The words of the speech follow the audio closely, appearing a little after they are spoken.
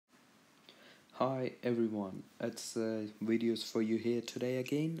Hi everyone, it's videos for you here today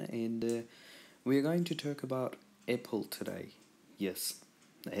again, and we're going to talk about Apple today. Yes,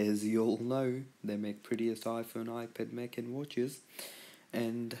 as you all know, they make prettiest iPhone, iPad, Mac, and watches,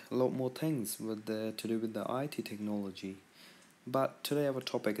 and a lot more things to do with the IT technology. But today our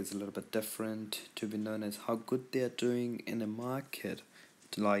topic is a little bit different, to be known as how good they're doing in the market,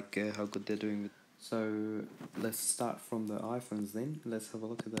 how good they're doing with. So let's start from the iPhones then. Let's have a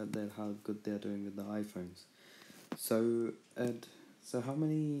look at that how good they're doing with the iPhones. So and so how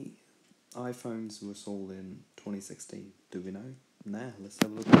many iPhones were sold in 2016? Do we know? Nah, let's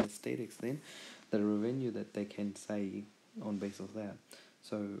have a look at the statistics then. The revenue that they can say on base of that.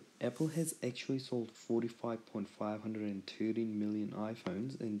 So Apple has actually sold 45.513 million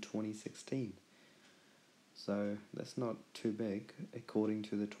iPhones in 2016. So that's not too big according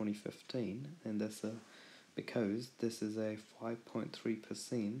to the 2015, and that's because this is a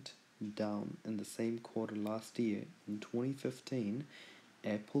 5.3% down in the same quarter last year. In 2015,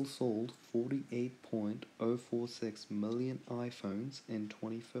 Apple sold 48.046 million iPhones in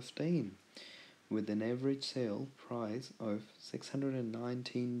 2015, with an average sale price of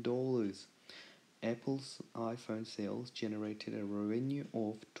 $619. Apple's iPhone sales generated a revenue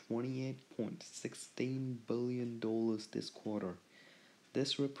of $28.16 billion this quarter.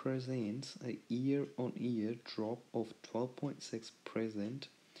 This represents a year-on-year drop of 12.6%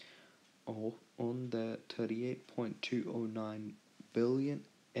 on the 38.209 billion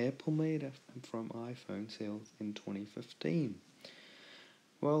Apple made from iPhone sales in 2015.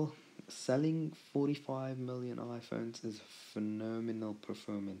 Well, selling 45 million iPhones is a phenomenal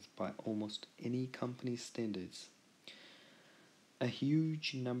performance by almost any company's standards. A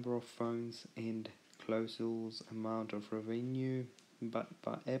huge number of phones and colossal amount of revenue, but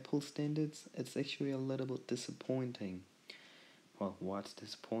by Apple standards, it's actually a little bit disappointing. Well, what's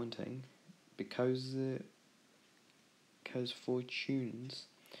disappointing? Because fortunes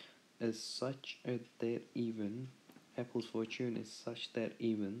is such that even Apple's fortune is such that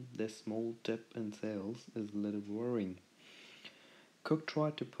even the small dip in sales is a little worrying. Cook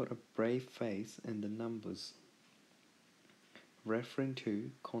tried to put a brave face in the numbers, referring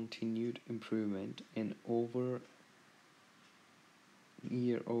to continued improvement in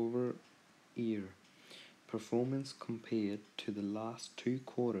year-over-year performance compared to the last two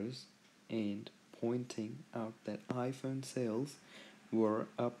quarters, and pointing out that iPhone sales were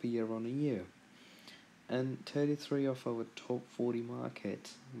up year-on-year in 33 of our top 40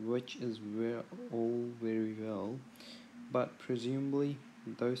 markets, which is all very well, but presumably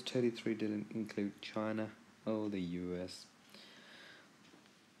those 33 didn't include China or the US.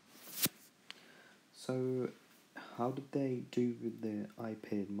 So how did they do with the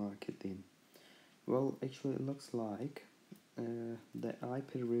iPad market then? Well, actually it looks like the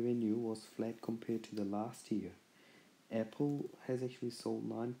iPad revenue was flat compared to the last year. Apple has actually sold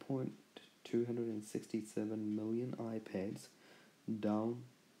 9.267 million iPads, down,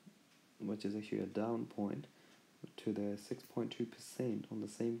 which is actually a down point to the 6.2% on the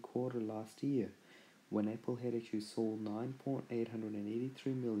same quarter last year, when Apple had actually sold 9.883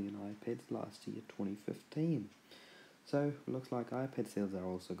 million iPads last year, 2015. So looks like iPad sales are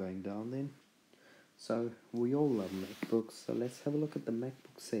also going down then. So we all love MacBooks, so let's have a look at the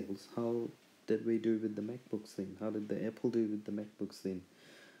MacBook sales. How did we do with the MacBooks then? How did the Apple do with the MacBooks then?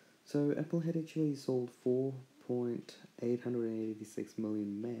 So Apple had actually sold 4.886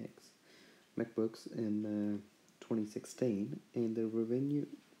 million MacBooks in 2016, and the revenue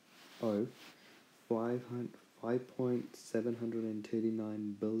of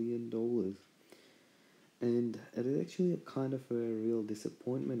 $5.739 billion. And it is actually a kind of a real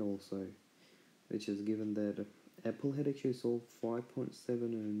disappointment also, which is given that Apple had actually sold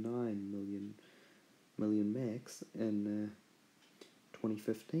 5.709 million Macs in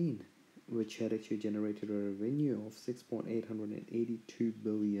 2015, which had actually generated a revenue of $6.882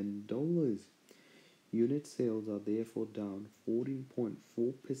 billion. Unit sales are therefore down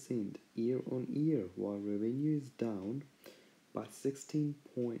 14.4% year-on-year, while revenue is down by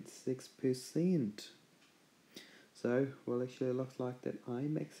 16.6%. So, well, actually it looks like that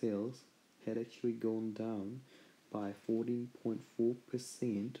iMac sales had actually gone down by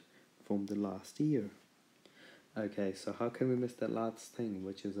 14.4% from the last year. Okay, so how can we miss that last thing,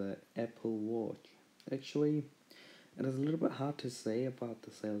 which is a Apple Watch? Actually, it is a little bit hard to say about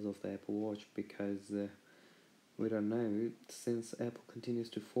the sales of the Apple Watch because we don't know, since Apple continues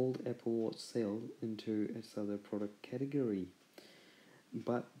to fold Apple Watch sales into its other product category.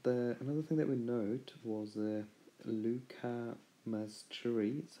 But another thing that we note was Luca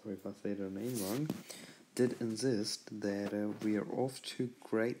Mastri, sorry if I said her name wrong, did insist that we are off to a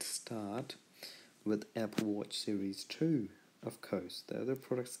great start with Apple Watch Series 2. Of course, the other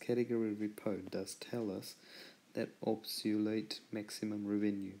products category report does tell us that obsolete maximum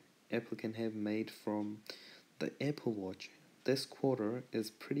revenue Apple can have made from the Apple Watch this quarter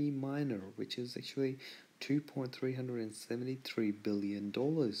is pretty minor, which is actually $2.373 billion.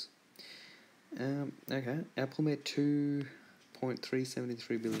 Okay, Apple made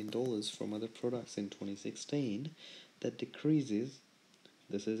 $2.373 billion from other products in 2016. That decreases,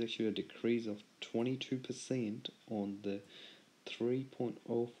 this is actually a decrease of 22% on the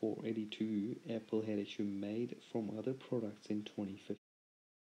 3.0482 Apple had actually made from other products in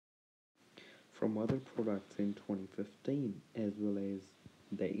 2015, as well as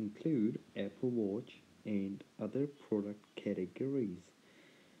they include Apple Watch and other product categories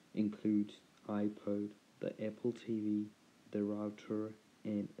include iPod, the Apple TV, the router,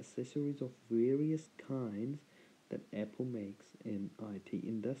 and accessories of various kinds that Apple makes in IT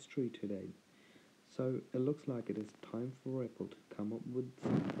industry today. So it looks like it is time for Apple to come up with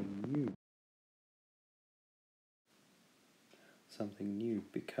something new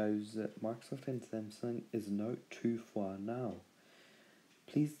because Microsoft and Samsung is not too far now.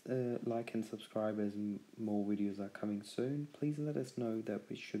 Please like and subscribe as more videos are coming soon. Please let us know that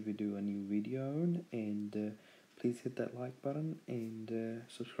we should do a new video on, and please hit that like button and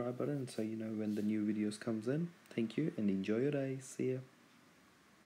subscribe button so you know when the new videos comes in. Thank you and enjoy your day. See ya.